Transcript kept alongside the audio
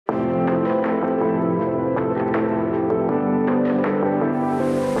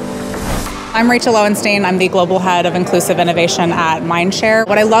I'm Rachel Lowenstein. I'm the global head of inclusive innovation at Mindshare.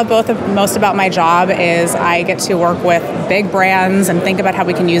 What I love most about my job is I get to work with big brands and think about how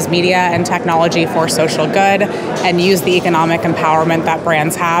we can use media and technology for social good and use the economic empowerment that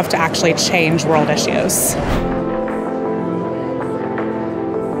brands have to actually change world issues.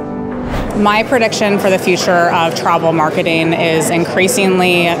 My prediction for the future of travel marketing is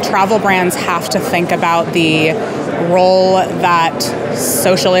increasingly travel brands have to think about the role that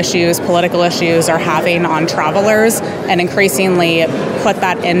social issues, political issues are having on travelers and increasingly put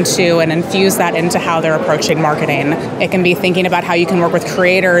that into and infuse that into how they're approaching marketing. It can be thinking about how you can work with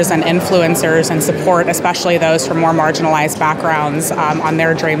creators and influencers and support especially those from more marginalized backgrounds on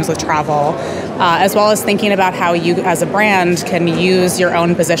their dreams with travel, as well as thinking about how you as a brand can use your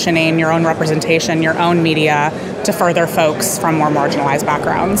own positioning, your own representation, your own media to further folks from more marginalized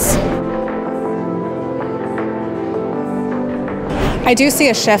backgrounds. I do see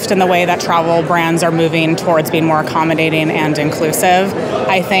a shift in the way that travel brands are moving towards being more accommodating and inclusive.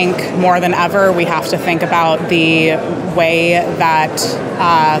 I think more than ever we have to think about the way that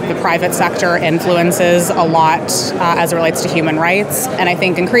the private sector influences a lot as it relates to human rights. And I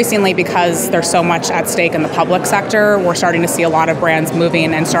think increasingly because there's so much at stake in the public sector, we're starting to see a lot of brands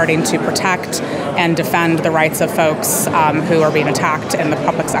moving and starting to protect and defend the rights of folks who are being attacked in the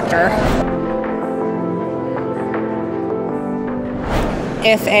public sector.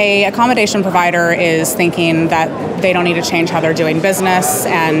 If an accommodation provider is thinking that they don't need to change how they're doing business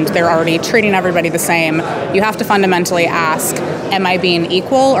and they're already treating everybody the same, you have to fundamentally ask, am I being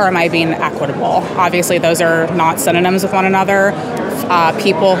equal or am I being equitable? Obviously, those are not synonyms with one another.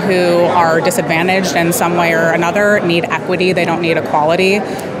 People who are disadvantaged in some way or another need equity, they don't need equality.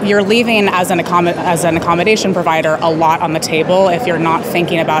 You're leaving as an accommodation provider a lot on the table if you're not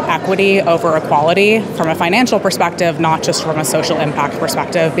thinking about equity over equality from a financial perspective, not just from a social impact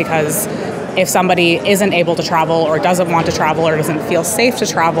perspective, because if somebody isn't able to travel or doesn't want to travel or doesn't feel safe to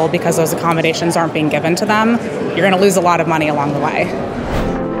travel because those accommodations aren't being given to them, you're going to lose a lot of money along the way.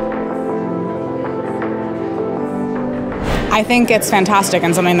 I think it's fantastic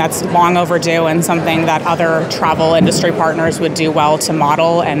and something that's long overdue and something that other travel industry partners would do well to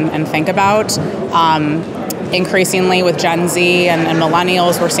model and think about. Increasingly with Gen Z and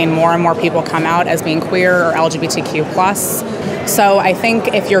millennials, we're seeing more and more people come out as being queer or LGBTQ+. So I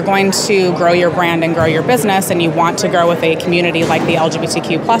think if you're going to grow your brand and grow your business and you want to grow with a community like the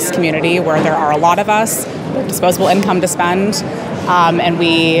LGBTQ+ community, where there are a lot of us, disposable income to spend, and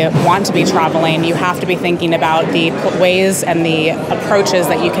we want to be traveling, you have to be thinking about the ways and the approaches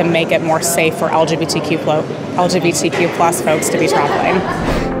that you can make it more safe for LGBTQ+ folks to be traveling.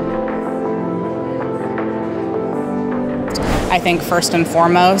 I think first and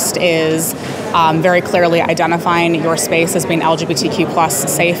foremost is very clearly identifying your space as being LGBTQ+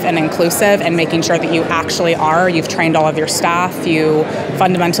 safe and inclusive and making sure that you actually are. You've trained all of your staff. You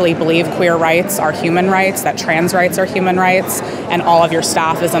fundamentally believe queer rights are human rights, that trans rights are human rights, and all of your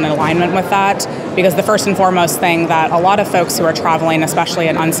staff is in alignment with that. Because the first and foremost thing that a lot of folks who are traveling, especially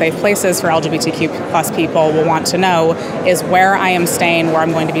in unsafe places for LGBTQ+ people, will want to know is where I am staying, where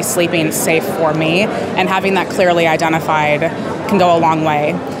I'm going to be sleeping safe for me, and having that clearly identified can go a long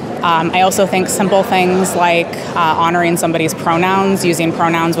way. I also think simple things like honoring somebody's pronouns, using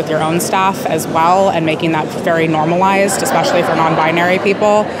pronouns with your own staff as well, and making that very normalized, especially for non-binary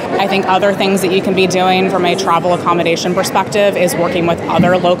people. I think other things that you can be doing from a travel accommodation perspective is working with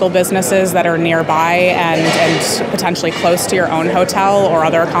other local businesses that are nearby and potentially close to your own hotel or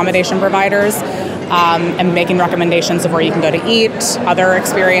other accommodation providers. And making recommendations of where you can go to eat, other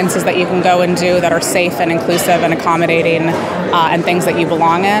experiences that you can go and do that are safe and inclusive and accommodating, and things that you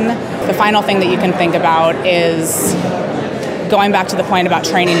belong in. The final thing that you can think about is going back to the point about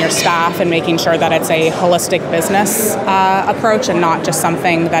training your staff and making sure that it's a holistic business approach and not just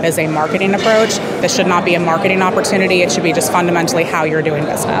something that is a marketing approach. This should not be a marketing opportunity. It should be just fundamentally how you're doing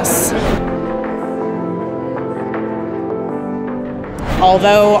business.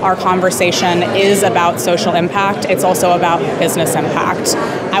 Although our conversation is about social impact, it's also about business impact.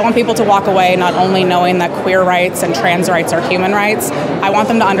 I want people to walk away not only knowing that queer rights and trans rights are human rights, I want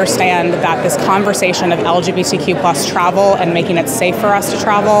them to understand that this conversation of LGBTQ+ travel and making it safe for us to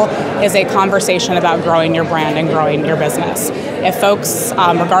travel is a conversation about growing your brand and growing your business. If folks,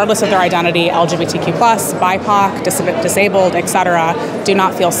 regardless of their identity, LGBTQ+, BIPOC, disabled, etc., do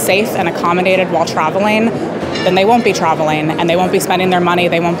not feel safe and accommodated while traveling, then they won't be traveling and they won't be spending their money,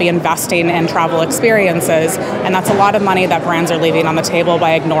 they won't be investing in travel experiences, and that's a lot of money that brands are leaving on the table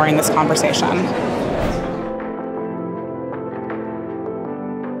by ignoring this conversation.